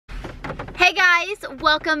guys,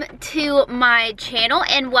 welcome to my channel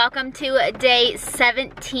and welcome to day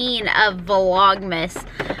 17 of Vlogmas.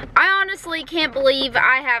 I honestly can't believe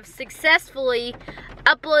I have successfully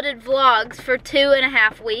uploaded vlogs for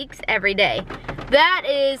 2.5 weeks every day. That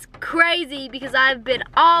is crazy because I've been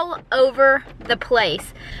all over the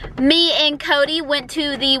place. Me and Cody went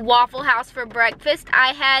to the Waffle House for breakfast.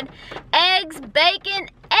 I had eggs, bacon,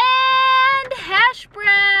 and hash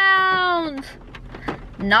browns.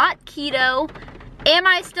 Not keto. Am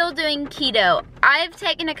I still doing keto? I've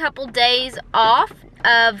taken a couple days off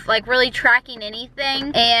of like really tracking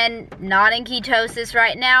anything and not in ketosis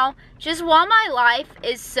right now. Just while my life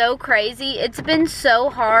is so crazy, it's been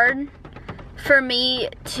so hard for me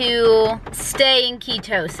to stay in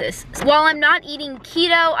ketosis. While I'm not eating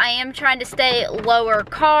keto, I am trying to stay lower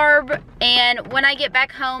carb, and when I get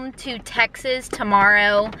back home to Texas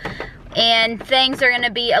tomorrow and things are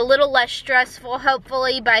gonna be a little less stressful,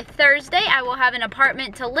 hopefully by Thursday I will have an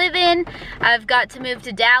apartment to live in. I've got to move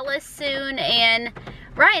to Dallas soon, and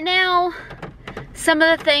right now some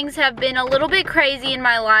of the things have been a little bit crazy in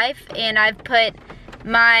my life, and I've put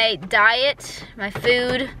my diet, my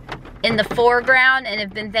food in the foreground and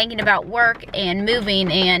have been thinking about work and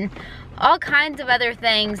moving and all kinds of other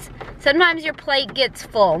things. Sometimes your plate gets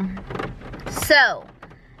full. So,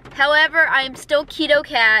 however, I am still keto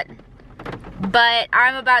cat, but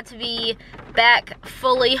I'm about to be back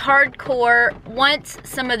fully hardcore once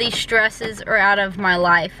some of these stresses are out of my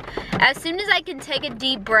life. As soon as I can take a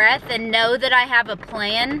deep breath and know that I have a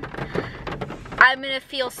plan, I'm gonna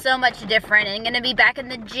feel so much different and gonna be back in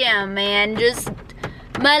the gym, and just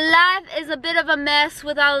my life is a bit of a mess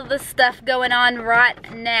with all of the stuff going on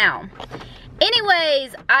right now.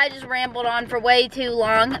 Anyways, I just rambled on for way too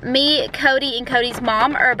long. Me, Cody, and Cody's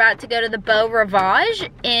mom are about to go to the Beau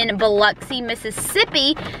Rivage in Biloxi,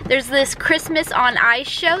 Mississippi. There's this Christmas on Ice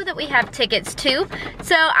show that we have tickets to.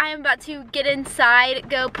 So I am about to get inside,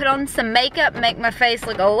 go put on some makeup, make my face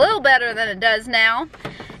look a little better than it does now.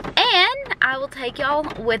 And I will take y'all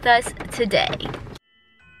with us today.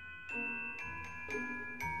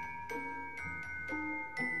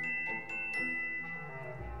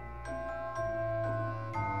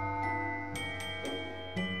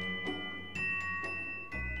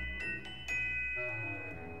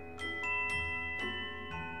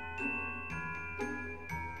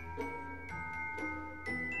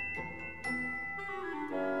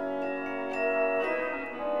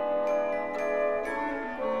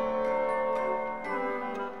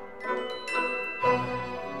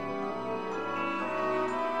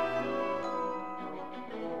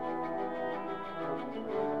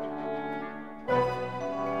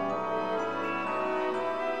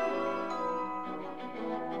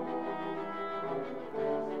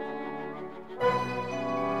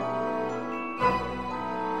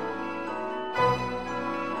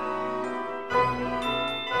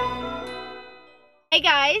 Hey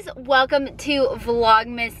guys, welcome to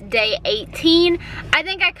Vlogmas day 18. I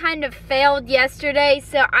think I kind of failed yesterday,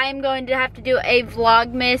 so I'm going to have to do a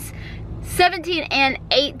Vlogmas 17 and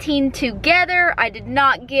 18 together. I did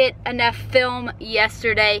not get enough film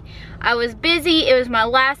yesterday. I was busy. It was my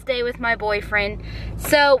last day with my boyfriend,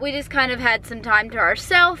 so we just kind of had some time to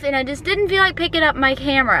ourselves, and I just didn't feel like picking up my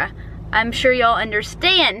camera. I'm sure y'all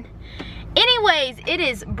understand. Anyways, it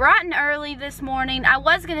is bright and early this morning. I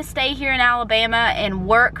was gonna stay here in Alabama and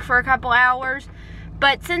work for a couple hours,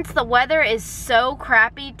 but since the weather is so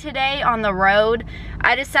crappy today on the road,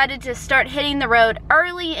 I decided to start hitting the road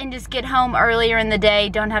early and just get home earlier in the day,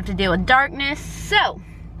 don't have to deal with darkness. So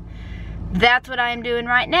that's what I am doing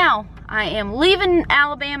right now. I am leaving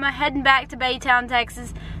Alabama, heading back to Baytown,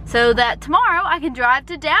 Texas, so that tomorrow I can drive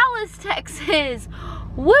to Dallas, Texas.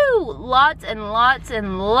 Woo! Lots and lots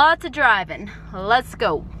and lots of driving. Let's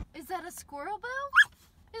go. Is that a squirrel,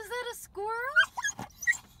 Boo? Is that a squirrel?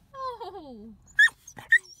 Oh!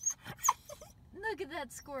 Look at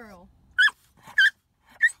that squirrel.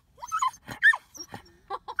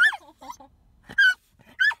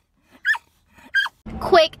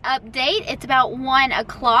 Quick update, it's about 1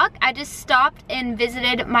 o'clock. I just stopped and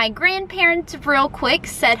visited my grandparents real quick,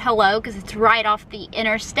 said hello because it's right off the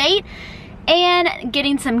interstate. And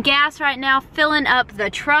getting some gas right now, filling up the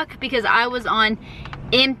truck because I was on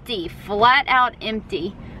empty, flat out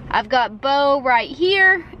empty. I've got Beau right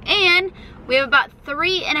here, and we have about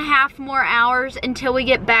 3.5 more hours until we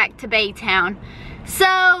get back to Baytown.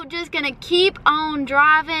 So just gonna keep on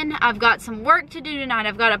driving. I've got some work to do tonight.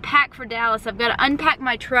 I've got to pack for Dallas. I've got to unpack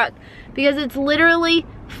my truck because it's literally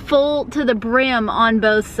full to the brim on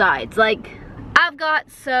both sides. Like, I've got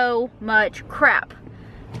so much crap.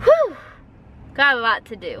 Whew. Got a lot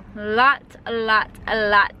to do. A lot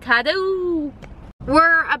to do.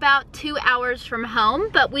 We're about 2 hours from home,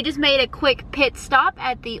 but we just made a quick pit stop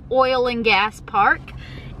at the oil and gas park.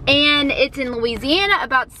 And it's in Louisiana,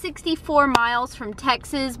 about 64 miles from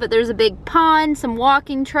Texas, but there's a big pond, some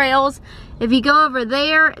walking trails. If you go over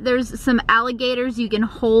there, there's some alligators you can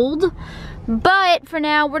hold. But for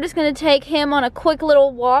now, we're just gonna take him on a quick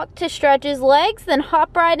little walk to stretch his legs, then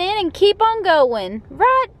hop right in and keep on going.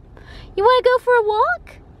 Right? You wanna go for a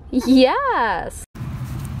walk? Yes.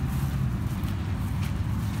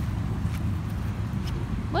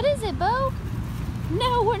 What is it, Bo?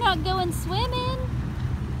 No, we're not going swimming.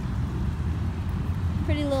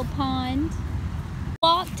 Pretty little pond.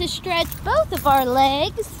 Walk to stretch both of our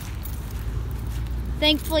legs.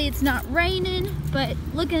 Thankfully it's not raining, but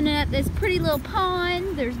looking at this pretty little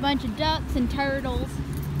pond, there's a bunch of ducks and turtles.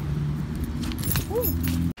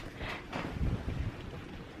 Ooh.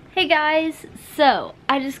 Hey guys, so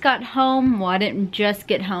I just got home. Well, I didn't just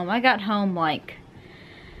get home. I got home like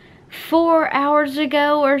 4 hours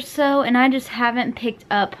ago or so, and I just haven't picked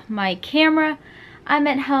up my camera. I'm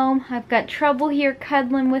at home. I've got Trouble here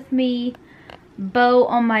cuddling with me, Bo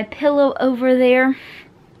on my pillow over there.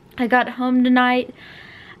 I got home tonight.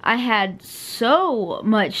 I had so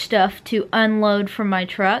much stuff to unload from my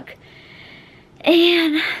truck,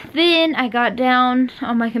 and then I got down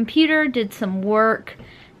on my computer, did some work.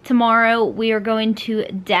 Tomorrow we are going to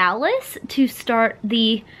Dallas to start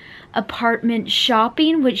the apartment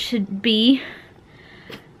shopping, which should be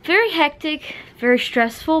very hectic, very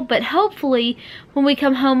stressful, but hopefully when we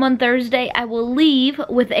come home on Thursday, I will leave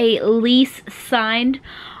with a lease signed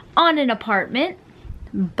on an apartment.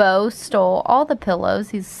 Bo stole all the pillows.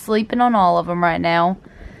 He's sleeping on all of them right now.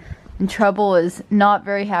 And Trouble is not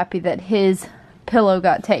very happy that his pillow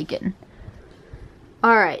got taken.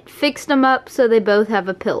 Alright, fixed them up so they both have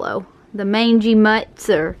a pillow. The mangy mutts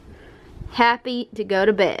are happy to go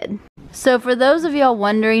to bed. So for those of y'all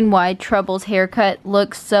wondering why Trouble's haircut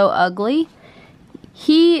looks so ugly,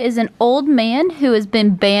 he is an old man who has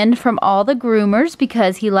been banned from all the groomers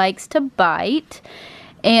because he likes to bite.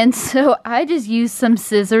 And so I just used some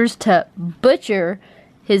scissors to butcher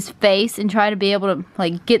his face and try to be able to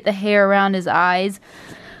like get the hair around his eyes.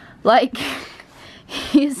 Like,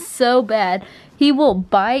 he's so bad. He will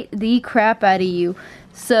bite the crap out of you.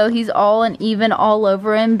 So he's all uneven all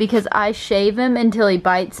over him because I shave him until he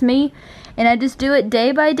bites me. And I just do it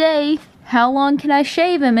day by day. How long can I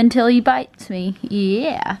shave him until he bites me?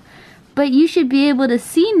 Yeah. But you should be able to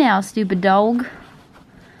see now, stupid dog.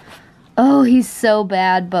 Oh, he's so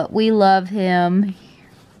bad, but we love him.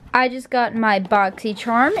 I just got my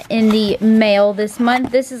BoxyCharm in the mail this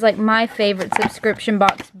month. This is like my favorite subscription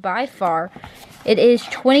box by far. It is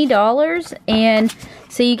 $20, and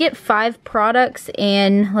so you get 5 products,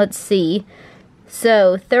 and let's see.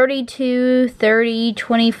 So 32, 30,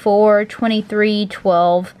 24, 23,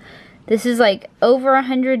 12. This is like over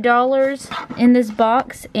 $100 in this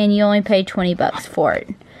box, and you only pay 20 bucks for it.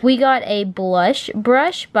 We got a blush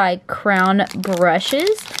brush by Crown Brushes.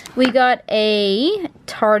 We got a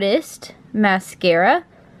Tartist mascara.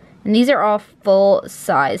 And these are all full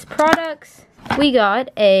size products. We got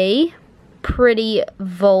a Pretty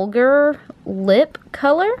Vulgar lip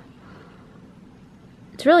color.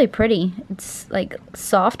 It's really pretty. It's like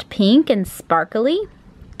soft pink and sparkly.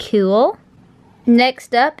 Cool.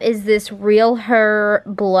 Next up is this Real Her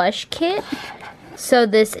blush kit. So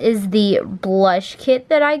this is the blush kit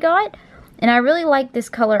that I got, and I really like this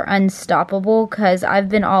color Unstoppable because I've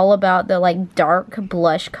been all about the like dark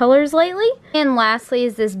blush colors lately. And lastly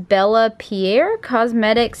is this Bella Pierre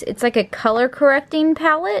Cosmetics. It's like a color correcting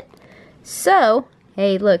palette. So,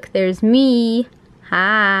 hey look, there's me.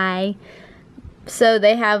 Hi. So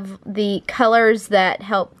they have the colors that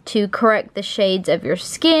help to correct the shades of your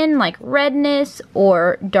skin, like redness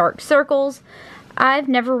or dark circles. I've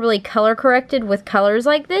never really color corrected with colors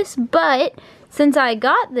like this, but since I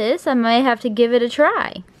got this, I may have to give it a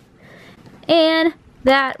try. And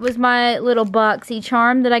that was my little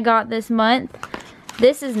BoxyCharm that I got this month.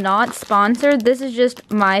 This is not sponsored. This is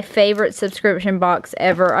just my favorite subscription box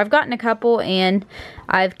ever. I've gotten a couple and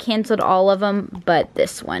I've canceled all of them, but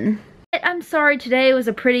this one. I'm sorry, today was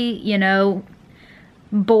a pretty, you know,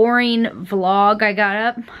 boring vlog. I got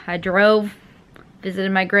up, I drove,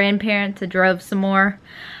 visited my grandparents, I drove some more.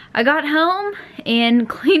 I got home and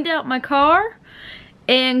cleaned out my car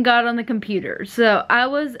and got on the computer. So I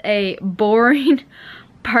was a boring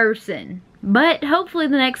person. But hopefully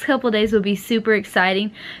the next couple of days will be super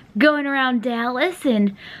exciting. Going around Dallas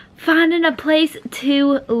and finding a place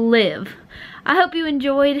to live. I hope you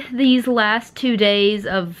enjoyed these last 2 days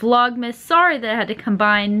of Vlogmas. Sorry that I had to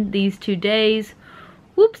combine these 2 days.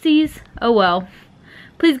 Whoopsies. Oh well.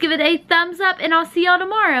 please give it a thumbs up, and I'll see y'all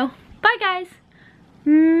tomorrow. Bye, guys.